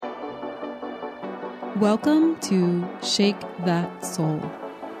Welcome to Shake That Soul.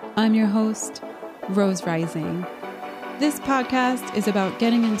 I'm your host, Rose Rising. This podcast is about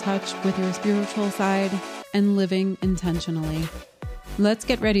getting in touch with your spiritual side and living intentionally. Let's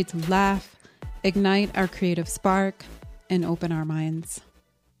get ready to laugh, ignite our creative spark, and open our minds.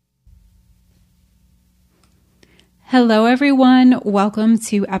 Hello, everyone. Welcome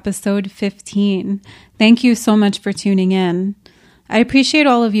to episode 15. Thank you so much for tuning in. I appreciate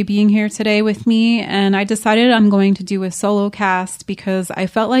all of you being here today with me, and I decided I'm going to do a solo cast because I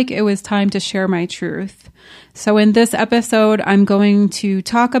felt like it was time to share my truth. So in this episode, I'm going to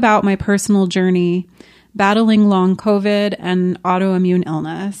talk about my personal journey, battling long COVID and autoimmune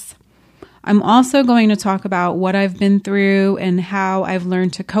illness. I'm also going to talk about what I've been through and how I've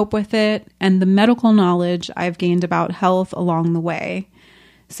learned to cope with it and the medical knowledge I've gained about health along the way.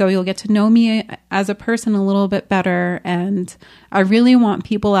 So you'll get to know me as a person a little bit better, and I really want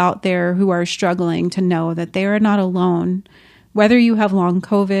people out there who are struggling to know that they are not alone, whether you have long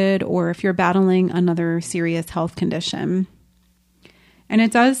COVID or if you're battling another serious health condition. And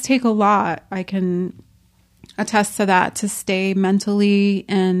it does take a lot, I can attest to that, to stay mentally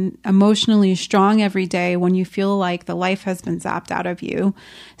and emotionally strong every day when you feel like the life has been zapped out of you.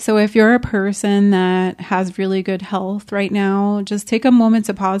 So if you're a person that has really good health right now, just take a moment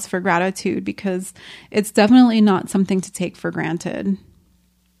to pause for gratitude, because it's definitely not something to take for granted.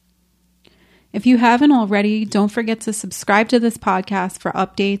 If you haven't already, don't forget to subscribe to this podcast for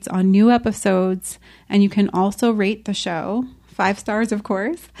updates on new episodes, and you can also rate the show. 5 stars, of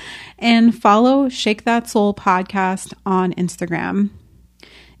course, and follow Shake That Soul podcast on Instagram.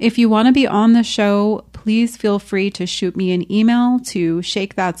 If you want to be on the show, please feel free to shoot me an email to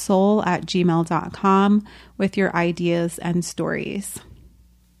shakethatsoul@gmail.com with your ideas and stories.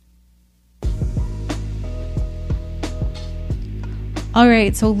 All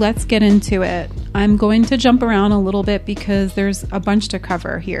right, so let's get into it. I'm going to jump around a little bit because there's a bunch to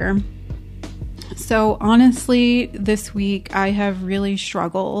cover here. So honestly, this week I have really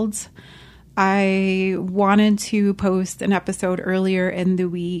struggled. I wanted to post an episode earlier in the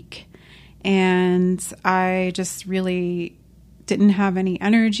week, and I just really didn't have any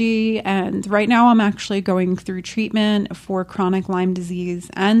energy. And right now I'm actually going through treatment for chronic Lyme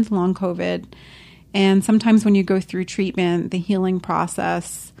disease and long COVID. And sometimes when you go through treatment, the healing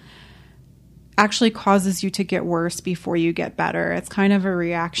process actually causes you to get worse before you get better. It's kind of a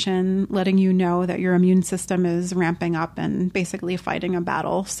reaction letting you know that your immune system is ramping up and basically fighting a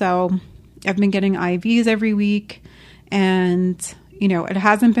battle. So I've been getting IVs every week, and it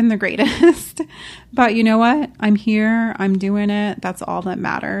hasn't been the greatest, but you know what? I'm here, I'm doing it. That's all that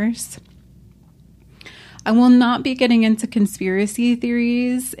matters. I will not be getting into conspiracy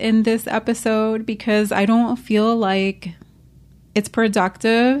theories in this episode because I don't feel like it's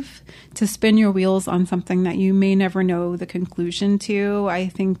productive to spin your wheels on something that you may never know the conclusion to. I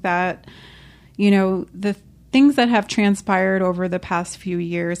think that, the things that have transpired over the past few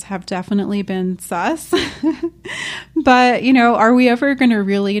years have definitely been sus. But, are we ever going to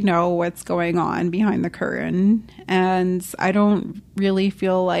really know what's going on behind the curtain? And I don't really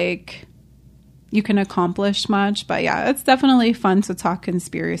feel like you can accomplish much. But yeah, it's definitely fun to talk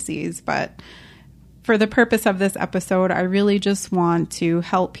conspiracies. But for the purpose of this episode, I really just want to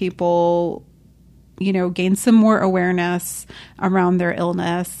help people, gain some more awareness around their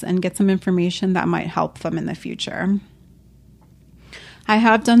illness and get some information that might help them in the future. I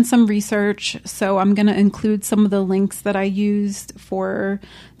have done some research, so I'm going to include some of the links that I used for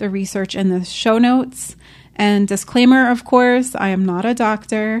the research in the show notes. And disclaimer, of course, I am not a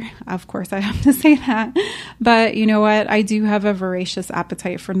doctor. Of course, I have to say that. But you know what? I do have a voracious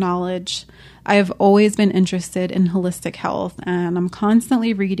appetite for knowledge. I have always been interested in holistic health, and I'm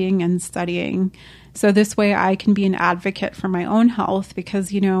constantly reading and studying. So this way I can be an advocate for my own health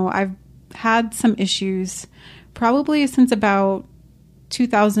because, I've had some issues probably since about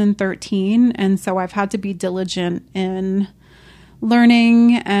 2013. And so I've had to be diligent in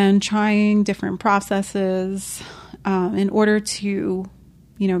learning and trying different processes in order to,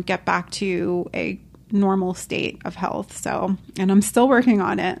 get back to a normal state of health. So, and I'm still working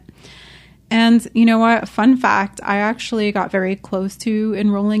on it. And you know what? Fun fact, I actually got very close to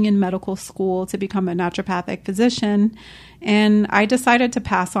enrolling in medical school to become a naturopathic physician. And I decided to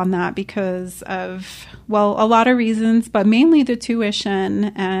pass on that because of, a lot of reasons, but mainly the tuition.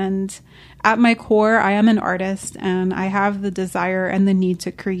 And at my core, I am an artist and I have the desire and the need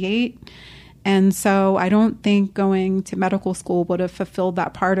to create. And so I don't think going to medical school would have fulfilled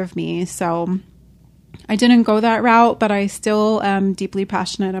that part of me. So I didn't go that route, but I still am deeply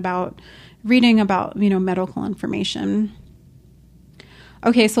passionate about reading about, medical information.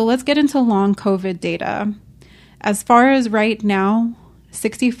 Okay, so let's get into long COVID data. As far as right now,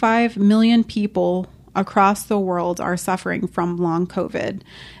 65 million people across the world are suffering from long COVID.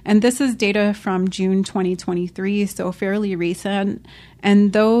 And this is data from June 2023, so fairly recent.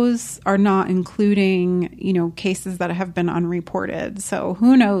 And those are not including, cases that have been unreported. So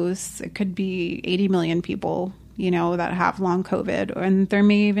who knows? It could be 80 million people, that have long COVID. And there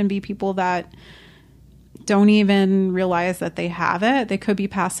may even be people that don't even realize that they have it. They could be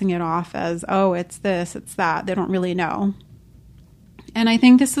passing it off as, oh, it's this, it's that. They don't really know. And I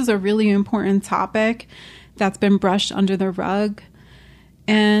think this is a really important topic that's been brushed under the rug.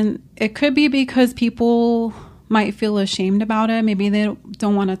 And it could be because people might feel ashamed about it. Maybe they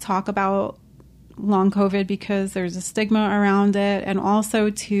don't want to talk about long COVID because there's a stigma around it. And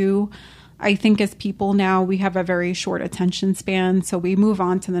also, too, I think as people now, we have a very short attention span. So we move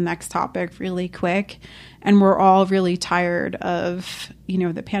on to the next topic really quick. And we're all really tired of,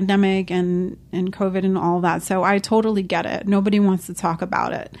 the pandemic and COVID and all that. So I totally get it. Nobody wants to talk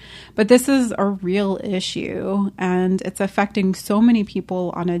about it. But this is a real issue, and it's affecting so many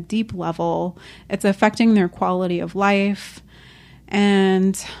people on a deep level. It's affecting their quality of life.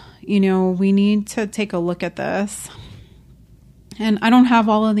 And, we need to take a look at this. And I don't have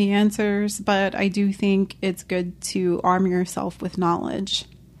all of the answers, but I do think it's good to arm yourself with knowledge.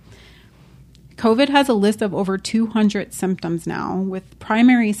 COVID has a list of over 200 symptoms now, with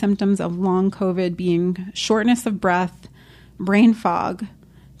primary symptoms of long COVID being shortness of breath, brain fog,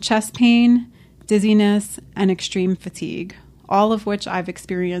 chest pain, dizziness, and extreme fatigue, all of which I've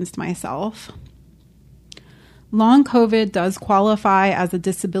experienced myself. Long COVID does qualify as a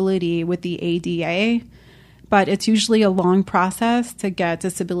disability with the ADA, but it's usually a long process to get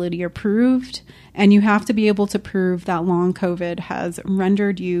disability approved, and you have to be able to prove that long COVID has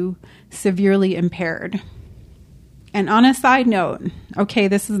rendered you severely impaired. And on a side note, okay,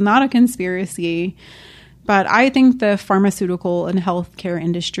 this is not a conspiracy, but I think the pharmaceutical and healthcare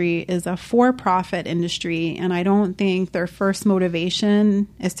industry is a for-profit industry, and I don't think their first motivation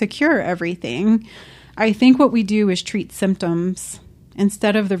is to cure everything. I think what we do is treat symptoms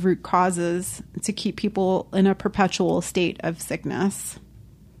instead of the root causes to keep people in a perpetual state of sickness.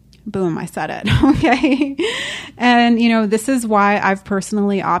 Boom, I said it. Okay. And, this is why I've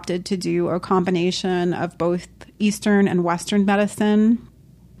personally opted to do a combination of both Eastern and Western medicine,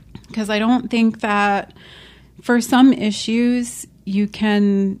 because I don't think that for some issues you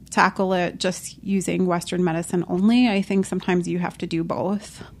can tackle it just using Western medicine only. I think sometimes you have to do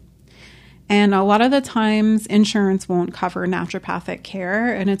both. And a lot of the times insurance won't cover naturopathic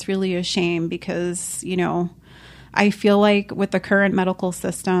care, and it's really a shame because, I feel like with the current medical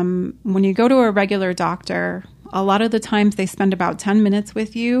system, when you go to a regular doctor, a lot of the times they spend about 10 minutes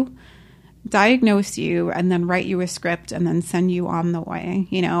with you, diagnose you, and then write you a script and then send you on the way,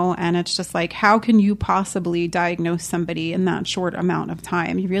 and it's just like, how can you possibly diagnose somebody in that short amount of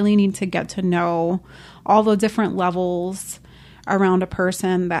time? You really need to get to know all the different levels around a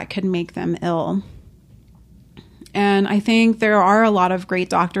person that could make them ill. And I think there are a lot of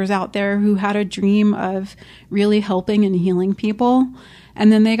great doctors out there who had a dream of really helping and healing people.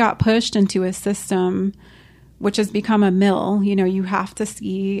 And then they got pushed into a system which has become a mill. You have to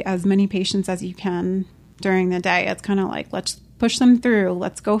see as many patients as you can during the day. It's kind of like, let's push them through.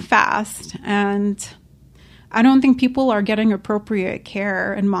 Let's go fast. And I don't think people are getting appropriate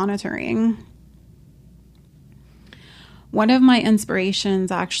care and monitoring. One of my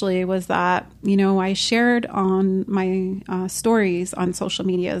inspirations actually was that, I shared on my stories on social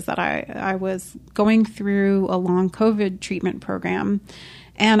medias that I was going through a long COVID treatment program.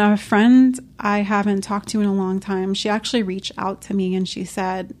 And a friend I haven't talked to in a long time, she actually reached out to me and she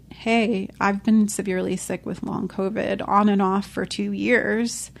said, hey, I've been severely sick with long COVID on and off for 2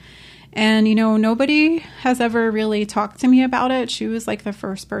 years. And, nobody has ever really talked to me about it. She was like the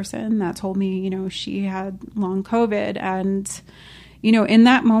first person that told me, she had long COVID. And, in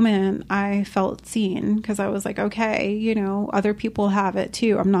that moment, I felt seen because I was like, okay, other people have it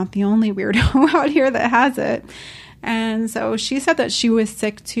too. I'm not the only weirdo out here that has it. And so she said that she was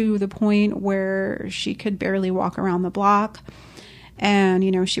sick to the point where she could barely walk around the block.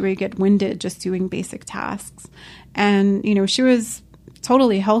 And, she would get winded just doing basic tasks. And, she was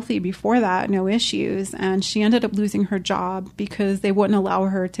totally healthy before that, no issues. And she ended up losing her job because they wouldn't allow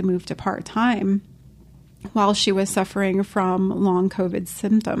her to move to part-time while she was suffering from long COVID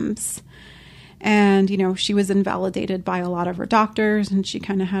symptoms. And, she was invalidated by a lot of her doctors, and she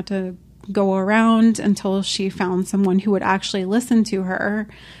kind of had to go around until she found someone who would actually listen to her.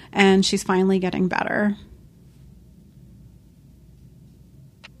 And she's finally getting better.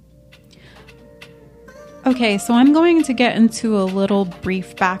 Okay, so I'm going to get into a little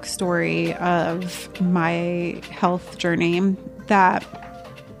brief backstory of my health journey that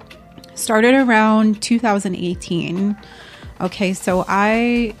started around 2018. Okay, so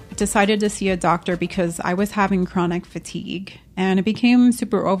I decided to see a doctor because I was having chronic fatigue and it became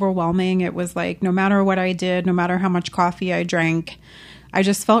super overwhelming. It was like no matter what I did, no matter how much coffee I drank, I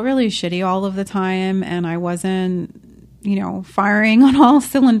just felt really shitty all of the time and I wasn't, firing on all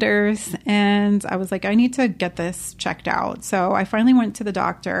cylinders. And I was like, I need to get this checked out. So I finally went to the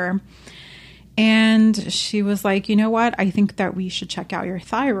doctor and she was like, you know what? I think that we should check out your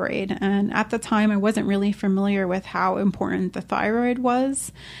thyroid. And at the time, I wasn't really familiar with how important the thyroid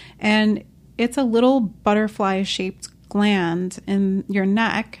was. And it's a little butterfly-shaped gland in your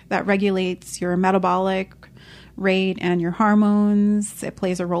neck that regulates your metabolic rate and your hormones. It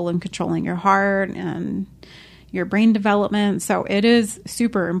plays a role in controlling your heart and your brain development. So it is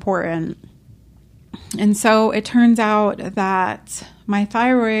super important. And so it turns out that my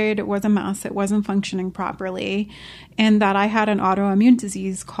thyroid was a mess. It wasn't functioning properly. And that I had an autoimmune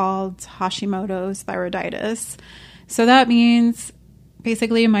disease called Hashimoto's thyroiditis. So that means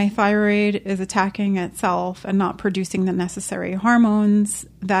basically my thyroid is attacking itself and not producing the necessary hormones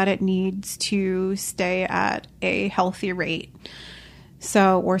that it needs to stay at a healthy rate.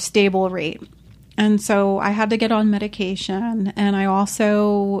 Or stable rate. And so I had to get on medication. And I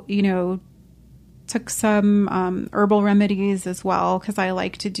also, took some herbal remedies as well because I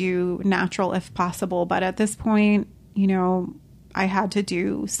like to do natural if possible. But at this point, I had to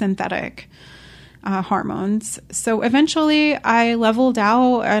do synthetic hormones. So eventually I leveled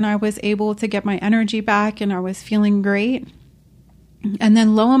out and I was able to get my energy back and I was feeling great. And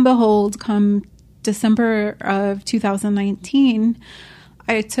then lo and behold, come December of 2019,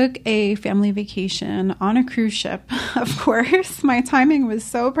 I took a family vacation on a cruise ship. Of course, my timing was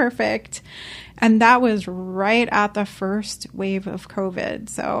so perfect. And that was right at the first wave of COVID.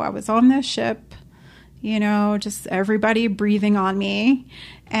 So I was on this ship, just everybody breathing on me.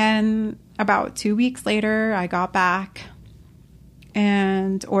 And about 2 weeks later, I got back.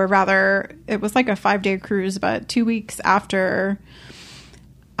 Or rather, it was like a 5-day cruise, but 2 weeks after,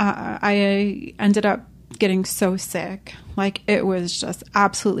 I ended up getting so sick. Like, it was just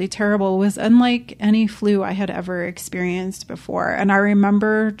absolutely terrible. It was unlike any flu I had ever experienced before. And I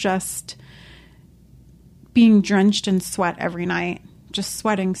remember just being drenched in sweat every night, just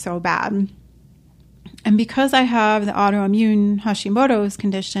sweating so bad. And because I have the autoimmune Hashimoto's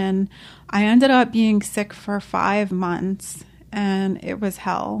condition, I ended up being sick for 5 months. And it was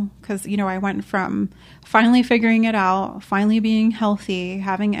hell because, I went from finally figuring it out, finally being healthy,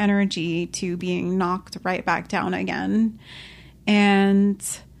 having energy, to being knocked right back down again. And,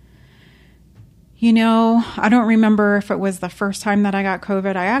 I don't remember if it was the first time that I got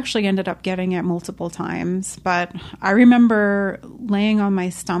COVID. I actually ended up getting it multiple times. But I remember laying on my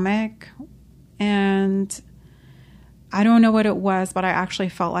stomach and I don't know what it was, but I actually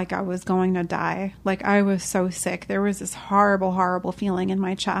felt like I was going to die. Like, I was so sick. There was this horrible, horrible feeling in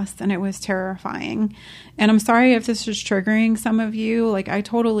my chest, and it was terrifying. And I'm sorry if this is triggering some of you. Like, I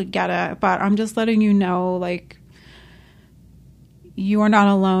totally get it, but I'm just letting you know, like, you are not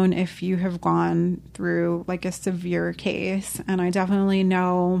alone if you have gone through, like, a severe case. And I definitely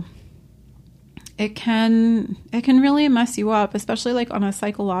know it can really mess you up, especially, like, on a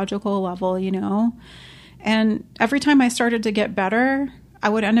psychological level, And every time I started to get better, I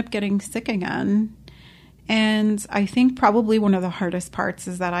would end up getting sick again. And I think probably one of the hardest parts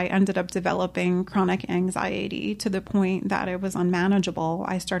is that I ended up developing chronic anxiety to the point that it was unmanageable.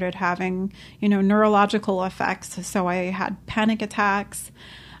 I started having, neurological effects. So I had panic attacks.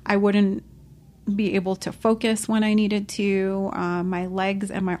 I wouldn't be able to focus when I needed to. My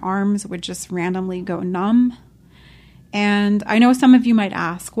legs and my arms would just randomly go numb. And I know some of you might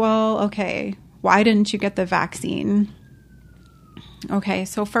ask, well, okay, why didn't you get the vaccine? Okay,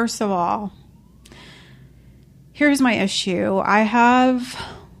 so first of all, here's my issue. I have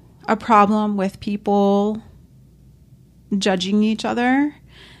a problem with people judging each other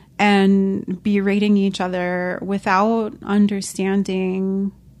and berating each other without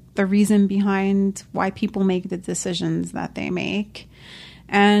understanding the reason behind why people make the decisions that they make.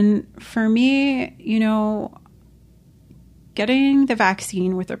 And for me, getting the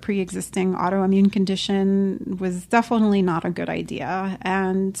vaccine with a pre-existing autoimmune condition was definitely not a good idea.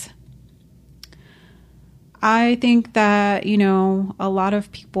 And I think that, a lot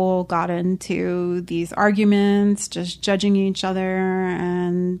of people got into these arguments, just judging each other.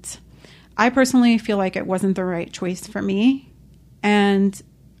 And I personally feel like it wasn't the right choice for me. And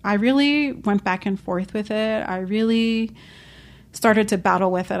I really went back and forth with it. I really started to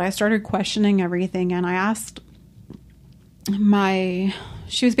battle with it. I started questioning everything, and I asked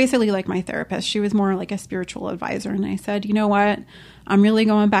she was basically like my therapist. She was more like a spiritual advisor. And I said, you know what? I'm really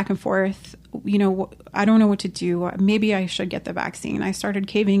going back and forth. I don't know what to do. Maybe I should get the vaccine. I started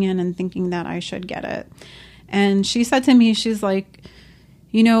caving in and thinking that I should get it. And she said to me, she's like,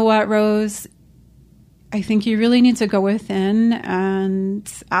 you know what, Rose? I think you really need to go within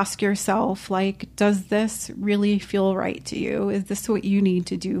and ask yourself, like, does this really feel right to you? Is this what you need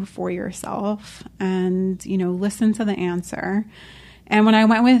to do for yourself? And, listen to the answer. And when I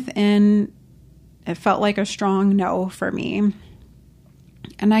went within, it felt like a strong no for me.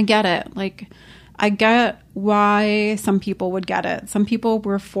 And I get it. Like, I get why some people would get it. Some people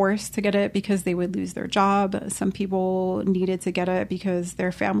were forced to get it because they would lose their job. Some people needed to get it because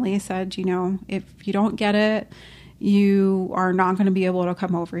their family said, if you don't get it, you are not going to be able to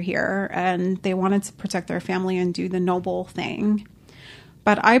come over here. And they wanted to protect their family and do the noble thing.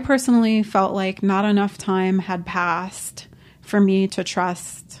 But I personally felt like not enough time had passed for me to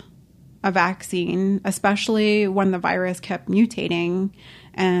trust a vaccine, especially when the virus kept mutating.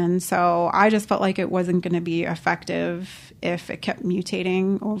 And so I just felt like it wasn't going to be effective if it kept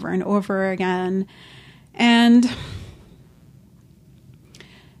mutating over and over again. And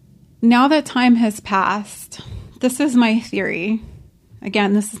now that time has passed, this is my theory.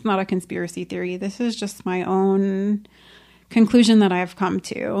 Again, this is not a conspiracy theory. This is just my own conclusion that I've come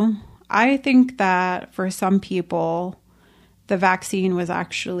to. I think that for some people, the vaccine was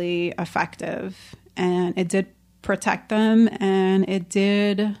actually effective, and it did protect them, and it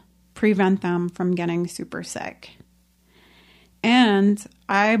did prevent them from getting super sick. And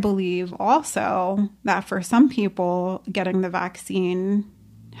I believe also that for some people, getting the vaccine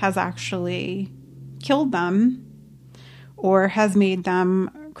has actually killed them or has made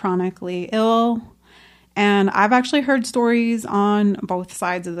them chronically ill. And I've actually heard stories on both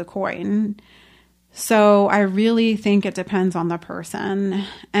sides of the coin. So I really think it depends on the person.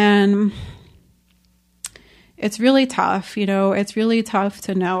 And it's really tough, it's really tough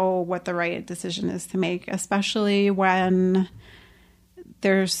to know what the right decision is to make, especially when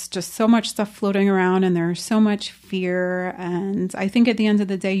there's just so much stuff floating around and there's so much fear. And I think at the end of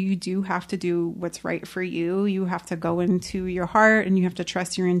the day, you do have to do what's right for you. You have to go into your heart and you have to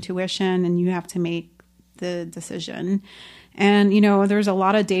trust your intuition and you have to make the decision. And, there's a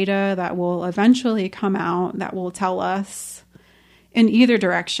lot of data that will eventually come out that will tell us in either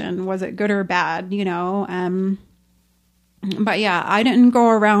direction, was it good or bad, but yeah, I didn't go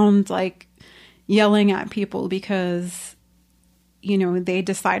around like yelling at people because, they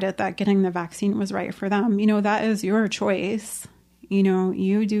decided that getting the vaccine was right for them. That is your choice,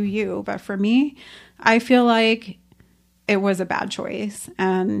 you do you. But for me, I feel like it was a bad choice.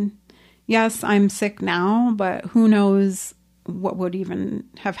 And yes, I'm sick now, but who knows what would even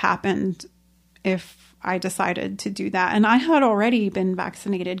have happened if I decided to do that. And I had already been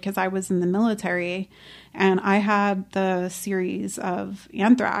vaccinated because I was in the military and I had the series of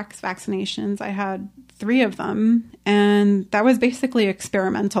anthrax vaccinations. I had 3 of them and that was basically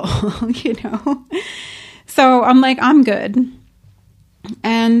experimental, So I'm like, I'm good.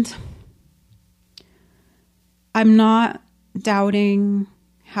 And I'm not doubting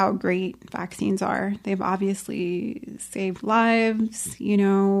how great vaccines are. They've obviously saved lives.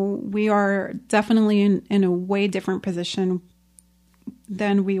 We are definitely in a way different position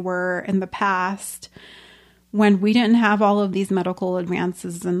than we were in the past when we didn't have all of these medical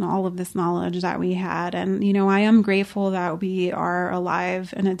advances and all of this knowledge that we had. And, I am grateful that we are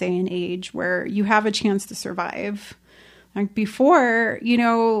alive in a day and age where you have a chance to survive. Like before,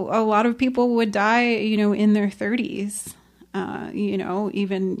 a lot of people would die, in their 30s.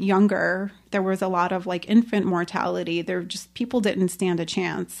 Even younger, there was a lot of like infant mortality. People didn't stand a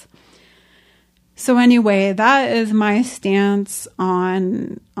chance. So anyway, that is my stance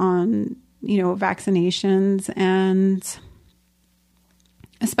on vaccinations. And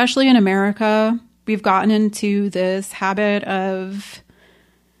especially in America, we've gotten into this habit of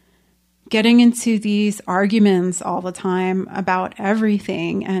getting into these arguments all the time about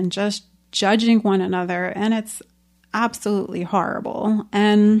everything and just judging one another. And it's absolutely horrible.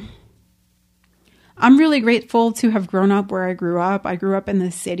 And I'm really grateful to have grown up where I grew up. I grew up in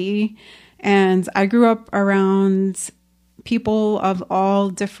the city and I grew up around people of all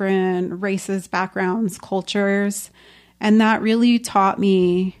different races, backgrounds, cultures. And that really taught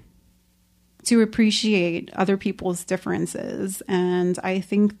me to appreciate other people's differences. And I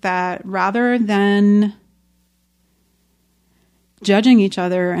think that rather than judging each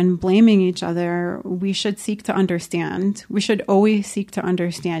other and blaming each other, we should seek to understand. We should always seek to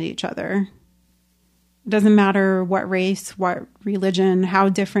understand each other. It doesn't matter what race, what religion, how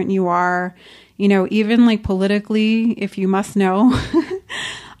different you are. You know, even like politically, if you must know,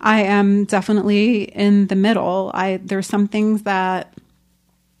 I am definitely in the middle. There's some things that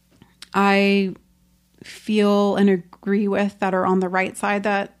I feel and agree with that are on the right side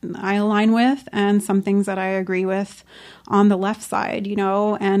that I align with, and some things that I agree with on the left side, you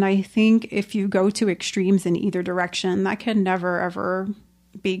know. And I think if you go to extremes in either direction, that can never, ever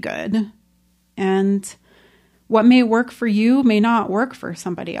be good. And what may work for you may not work for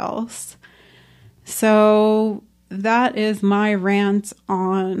somebody else. So that is my rant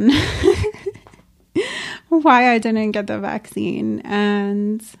on why I didn't get the vaccine.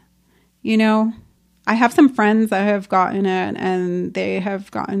 And, you know, I have some friends that have gotten it and they have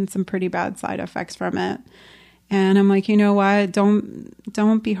gotten some pretty bad side effects from it. And I'm like, you know what?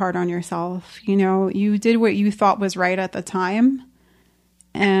 Don't be hard on yourself. You know, you did what you thought was right at the time,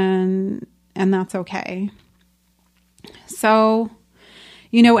 and that's okay. So,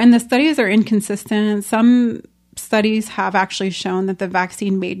 you know, and the studies are inconsistent. Some studies have actually shown that the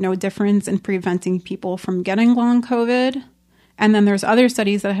vaccine made no difference in preventing people from getting long COVID. And then there's other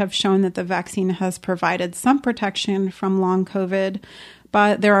studies that have shown that the vaccine has provided some protection from long COVID,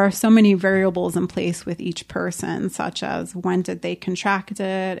 but there are so many variables in place with each person, such as when did they contract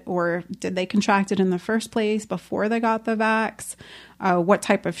it, or did they contract it in the first place before they got the vax, what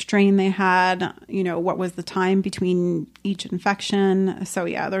type of strain they had, you know, what was the time between each infection. So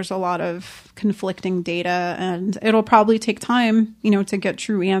yeah, there's a lot of conflicting data, and it'll probably take time, you know, to get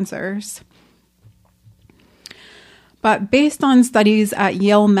true answers. But based on studies at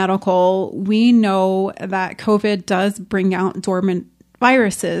Yale Medical, we know that COVID does bring out dormant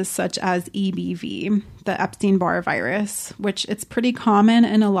viruses such as EBV, the Epstein-Barr virus, which it's pretty common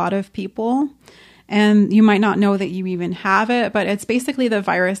in a lot of people. And you might not know that you even have it, but it's basically the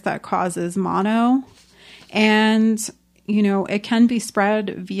virus that causes mono. And, you know, it can be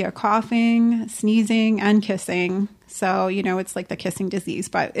spread via coughing, sneezing, and kissing. So, you know, it's like the kissing disease,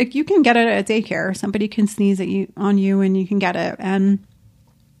 but you can get it at a daycare. Somebody can sneeze on you and you can get it. And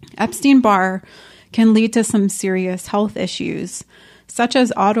Epstein-Barr can lead to some serious health issues, such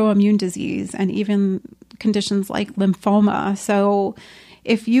as autoimmune disease and even conditions like lymphoma. So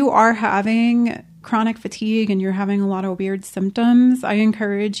if you are having chronic fatigue and you're having a lot of weird symptoms, I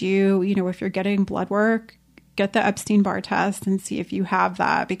encourage you, you know, if you're getting blood work, get the Epstein-Barr test and see if you have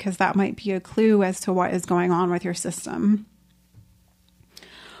that, because that might be a clue as to what is going on with your system.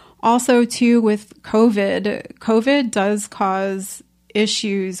 Also, too, with COVID does cause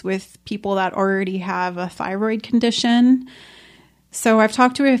issues with people that already have a thyroid condition. So I've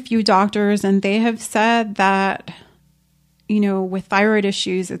talked to a few doctors and they have said that, you know, with thyroid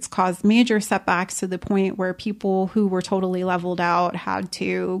issues, it's caused major setbacks to the point where people who were totally leveled out had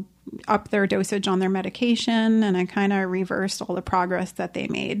to up their dosage on their medication, and it kind of reversed all the progress that they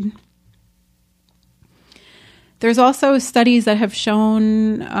made. There's also studies that have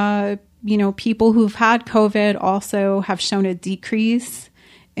shown, you know, people who've had COVID also have shown a decrease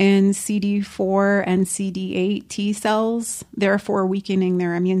in CD4 and CD8 T cells, therefore weakening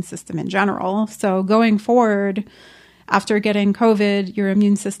their immune system in general. So going forward, after getting COVID, your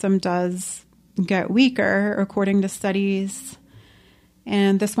immune system does get weaker, according to studies.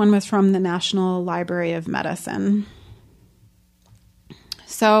 And this one was from the National Library of Medicine.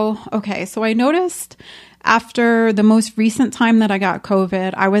 So I noticed after the most recent time that I got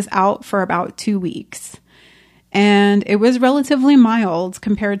COVID, I was out for about 2 weeks. And it was relatively mild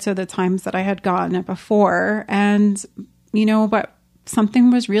compared to the times that I had gotten it before. And, you know, but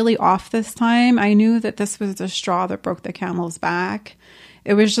something was really off this time. I knew that this was the straw that broke the camel's back.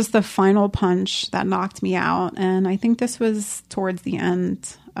 It was just the final punch that knocked me out. And I think this was towards the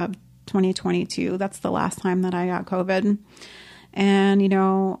end of 2022. That's the last time that I got COVID. And, you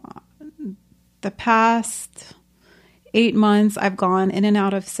know, the past 8 months, I've gone in and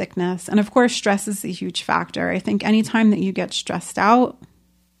out of sickness. And of course, stress is a huge factor. I think anytime that you get stressed out,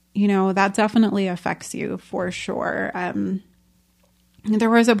 you know, that definitely affects you for sure.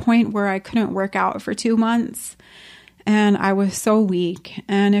 There was a point where I couldn't work out for 2 months and I was so weak.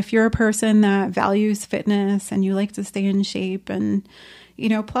 And if you're a person that values fitness and you like to stay in shape, and, you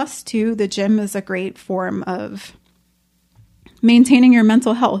know, plus too, the gym is a great form of maintaining your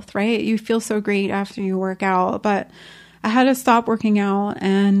mental health, right? You feel so great after you work out, but I had to stop working out.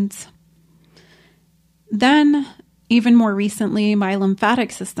 And then even more recently, my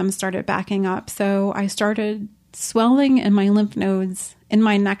lymphatic system started backing up. So I started swelling in my lymph nodes in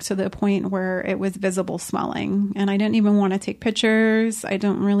my neck to the point where it was visible swelling. And I didn't even want to take pictures. I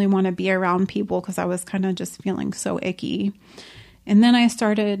didn't really want to be around people because I was kind of just feeling so icky. And then I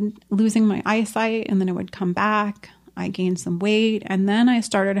started losing my eyesight, and then it would come back. I gained some weight, and then I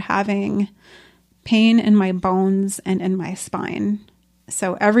started having pain in my bones and in my spine.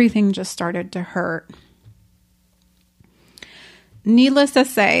 So everything just started to hurt. Needless to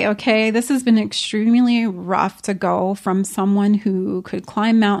say, okay, this has been extremely rough to go from someone who could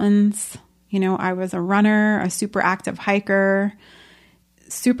climb mountains. You know, I was a runner, a super active hiker,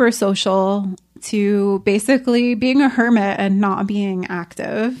 super social, to basically being a hermit and not being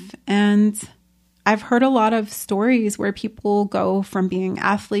active. And I've heard a lot of stories where people go from being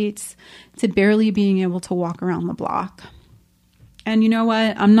athletes to barely being able to walk around the block. And you know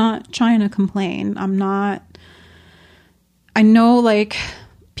what? I'm not trying to complain. I know like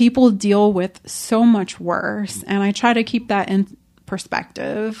people deal with so much worse, and I try to keep that in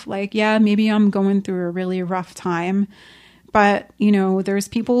perspective. Like, yeah, maybe I'm going through a really rough time, but you know, there's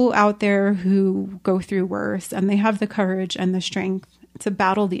people out there who go through worse, and they have the courage and the strength to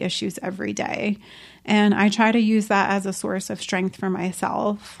battle the issues every day. And I try to use that as a source of strength for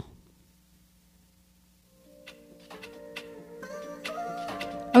myself.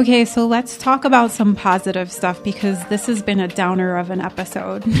 Okay, so let's talk about some positive stuff, because this has been a downer of an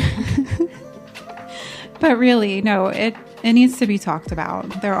episode. But really, no, it needs to be talked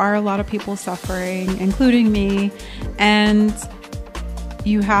about. There are a lot of people suffering, including me, and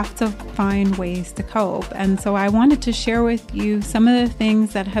you have to find ways to cope. And so I wanted to share with you some of the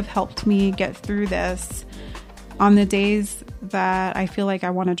things that have helped me get through this on the days that I feel like I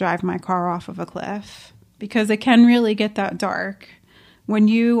want to drive my car off of a cliff, because it can really get that dark. When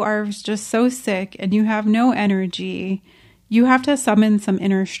you are just so sick and you have no energy, you have to summon some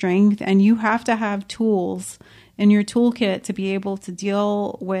inner strength, and you have to have tools in your toolkit to be able to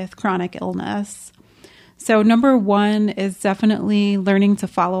deal with chronic illness. So number one is definitely learning to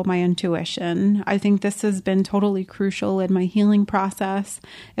follow my intuition. I think this has been totally crucial in my healing process.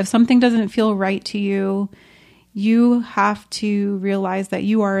 If something doesn't feel right to you, you have to realize that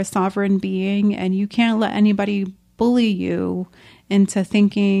you are a sovereign being, and you can't let anybody bully you into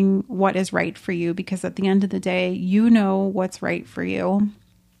thinking what is right for you, because at the end of the day, you know what's right for you.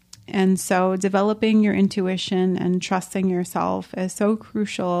 And so developing your intuition and trusting yourself is so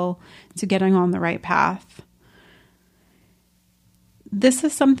crucial to getting on the right path. This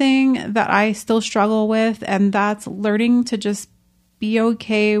is something that I still struggle with, and that's learning to just be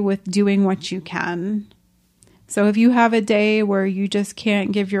okay with doing what you can. So if you have a day where you just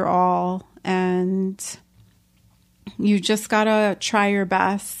can't give your all, and you just gotta try your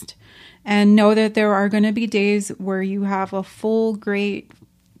best, and know that there are going to be days where you have a full, great,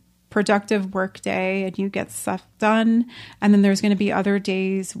 productive work day and you get stuff done. And then there's going to be other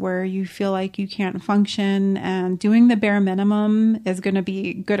days where you feel like you can't function, and doing the bare minimum is going to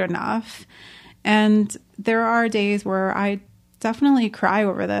be good enough. And there are days where I definitely cry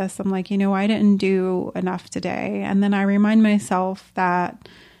over this. I'm like, I didn't do enough today. And then I remind myself that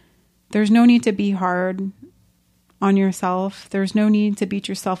there's no need to be hard on yourself. There's no need to beat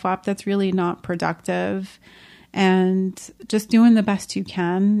yourself up. That's really not productive. And just doing the best you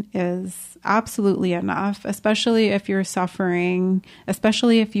can is absolutely enough, especially if you're suffering,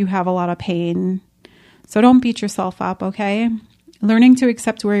 especially if you have a lot of pain. So don't beat yourself up, okay? Learning to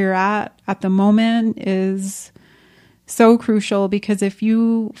accept where you're at the moment is so crucial, because if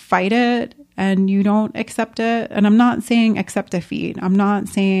you fight it and you don't accept it, and I'm not saying accept defeat. I'm not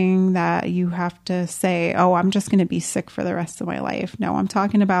saying that you have to say, oh, I'm just going to be sick for the rest of my life. No, I'm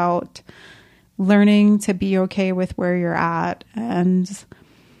talking about learning to be okay with where you're at, and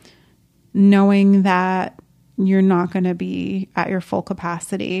knowing that you're not going to be at your full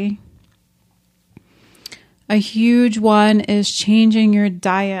capacity. A huge one is changing your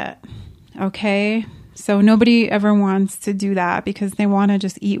diet, okay? So nobody ever wants to do that because they want to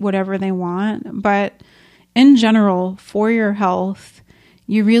just eat whatever they want. But in general, for your health,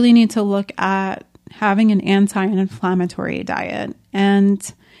 you really need to look at having an anti-inflammatory diet.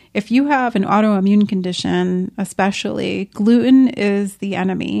 And if you have an autoimmune condition, especially, gluten is the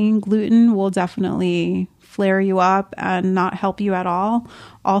enemy. Gluten will definitely flare you up and not help you at all.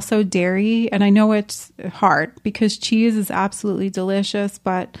 Also dairy, and I know it's hard because cheese is absolutely delicious,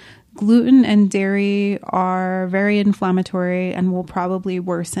 but gluten and dairy are very inflammatory and will probably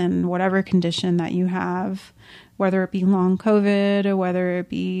worsen whatever condition that you have, whether it be long COVID or whether it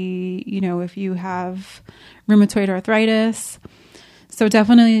be, if you have rheumatoid arthritis. So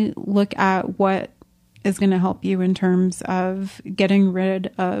definitely look at what is going to help you in terms of getting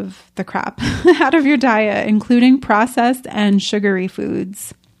rid of the crap out of your diet, including processed and sugary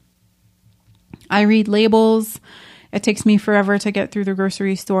foods. I read labels It takes me forever to get through the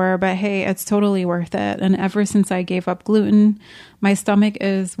grocery store, but hey, it's totally worth it. And ever since I gave up gluten, my stomach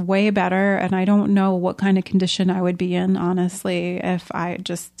is way better. And I don't know what kind of condition I would be in, honestly, if I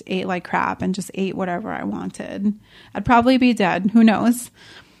just ate like crap and just ate whatever I wanted. I'd probably be dead. Who knows?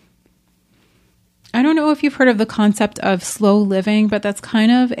 I don't know if you've heard of the concept of slow living, but that's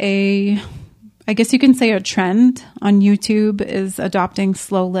kind of I guess you can say a trend on YouTube is adopting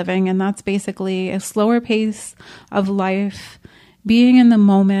slow living. And that's basically a slower pace of life, being in the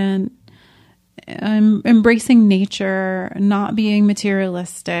moment, embracing nature, not being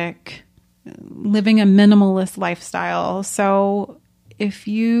materialistic, living a minimalist lifestyle. So if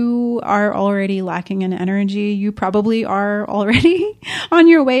you are already lacking in energy, you probably are already on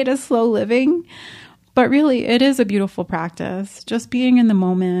your way to slow living. But really, it is a beautiful practice, just being in the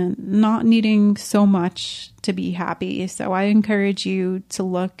moment, not needing so much to be happy. So I encourage you to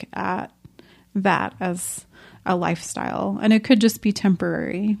look at that as a lifestyle, and it could just be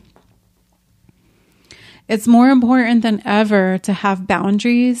temporary. It's more important than ever to have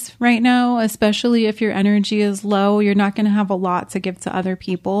boundaries right now, especially if your energy is low. You're not going to have a lot to give to other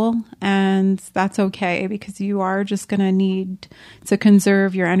people, and that's okay because you are just going to need to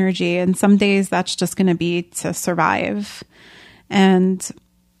conserve your energy. And some days that's just going to be to survive. And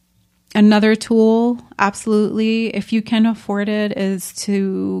another tool, absolutely, if you can afford it, is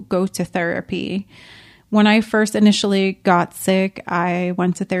to go to therapy. When I first initially got sick, I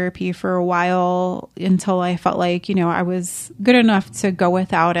went to therapy for a while until I felt like, I was good enough to go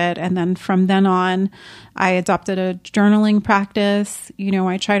without it. And then from then on, I adopted a journaling practice.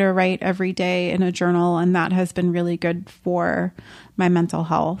 I try to write every day in a journal, and that has been really good for my mental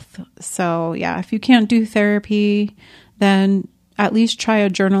health. So yeah, if you can't do therapy, then at least try a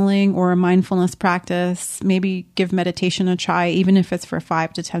journaling or a mindfulness practice. Maybe give meditation a try, even if it's for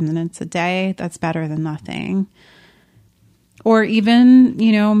 5 to 10 minutes a day. That's better than nothing. Or even,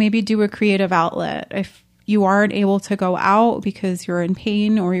 maybe do a creative outlet. If you aren't able to go out because you're in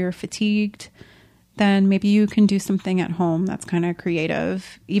pain or you're fatigued, then maybe you can do something at home that's kind of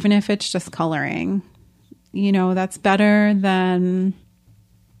creative, even if it's just coloring. That's better than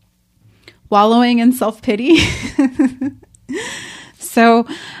wallowing in self-pity. So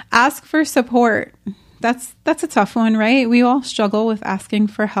ask for support. That's a tough one, right? We all struggle with asking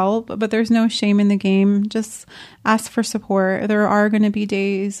for help, but there's no shame in the game. Just ask for support. There are going to be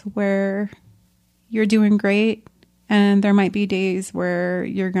days where you're doing great, and there might be days where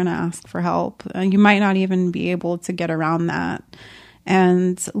you're going to ask for help. You might not even be able to get around that.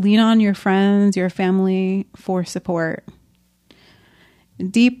 And lean on your friends, your family for support.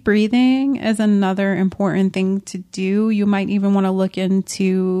 Deep breathing is another important thing to do. You might even want to look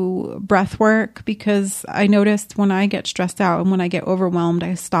into breath work, because I noticed when I get stressed out and when I get overwhelmed,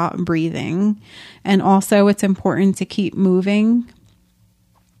 I stop breathing. And also it's important to keep moving.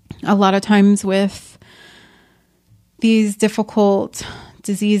 A lot of times with these difficult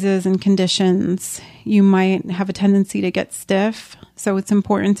diseases and conditions, you might have a tendency to get stiff. So it's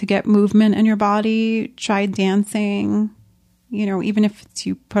important to get movement in your body. Try dancing. Even if it's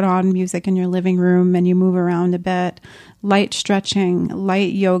you put on music in your living room and you move around a bit, light stretching,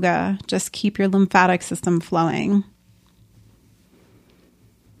 light yoga, just keep your lymphatic system flowing.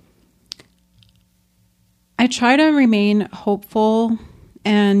 I try to remain hopeful,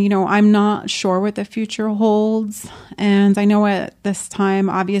 and, I'm not sure what the future holds. And I know at this time,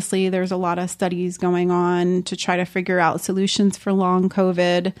 obviously, there's a lot of studies going on to try to figure out solutions for long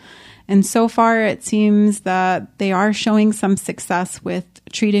COVID. And so far, it seems that they are showing some success with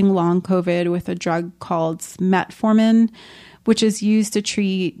treating long COVID with a drug called metformin, which is used to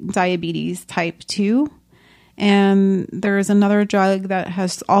treat diabetes type 2. And there is another drug that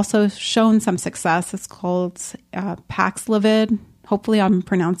has also shown some success. It's called Paxlovid. Hopefully I'm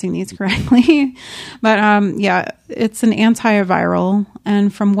pronouncing these correctly. But it's an antiviral.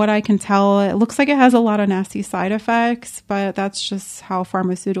 And from what I can tell, it looks like it has a lot of nasty side effects, but that's just how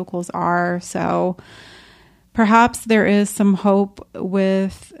pharmaceuticals are. So perhaps there is some hope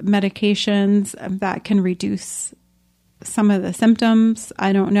with medications that can reduce some of the symptoms.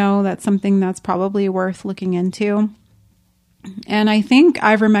 I don't know. That's something that's probably worth looking into. And I think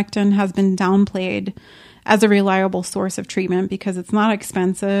ivermectin has been downplayed as a reliable source of treatment because it's not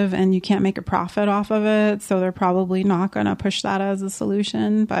expensive and you can't make a profit off of it. So they're probably not going to push that as a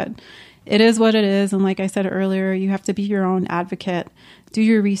solution, but it is what it is. And like I said earlier, you have to be your own advocate. Do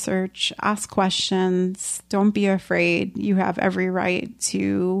your research, ask questions, don't be afraid. You have every right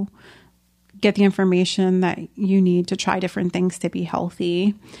to get the information that you need to try different things to be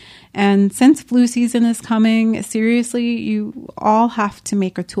healthy. And since flu season is coming, seriously, you all have to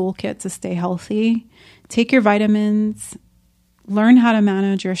make a toolkit to stay healthy. take your vitamins, learn how to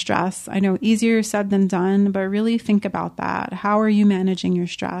manage your stress. I know easier said than done, but really think about that. How are you managing your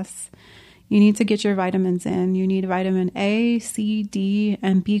stress? You need to get your vitamins in. You need vitamin A, C, D,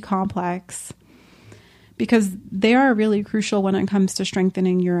 and B complex because they are really crucial when it comes to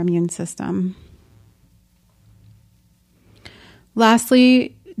strengthening your immune system.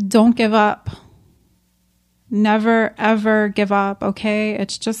 Lastly, don't give up. Never, ever give up, okay?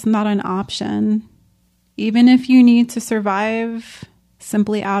 It's just not an option. Even if you need to survive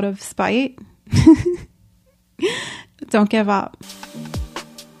simply out of spite, don't give up.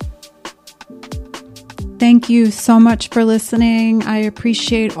 Thank you so much for listening. I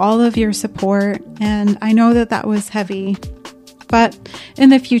appreciate all of your support, and I know that was heavy. But in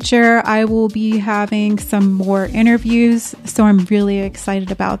the future, I will be having some more interviews, so I'm really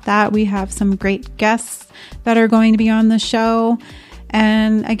excited about that. We have some great guests that are going to be on the show.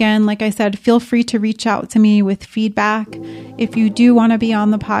 And again, like I said, feel free to reach out to me with feedback. If you do want to be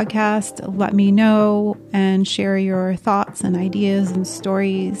on the podcast, let me know and share your thoughts and ideas and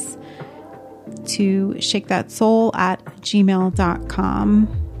stories to shakethatsoul@gmail.com.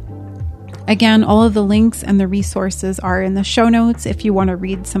 Again, all of the links and the resources are in the show notes if you want to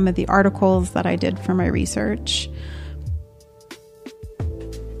read some of the articles that I did for my research.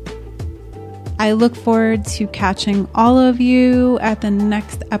 I look forward to catching all of you at the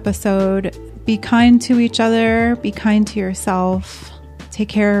next episode. Be kind to each other. Be kind to yourself. Take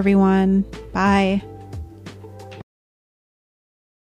care, everyone. Bye.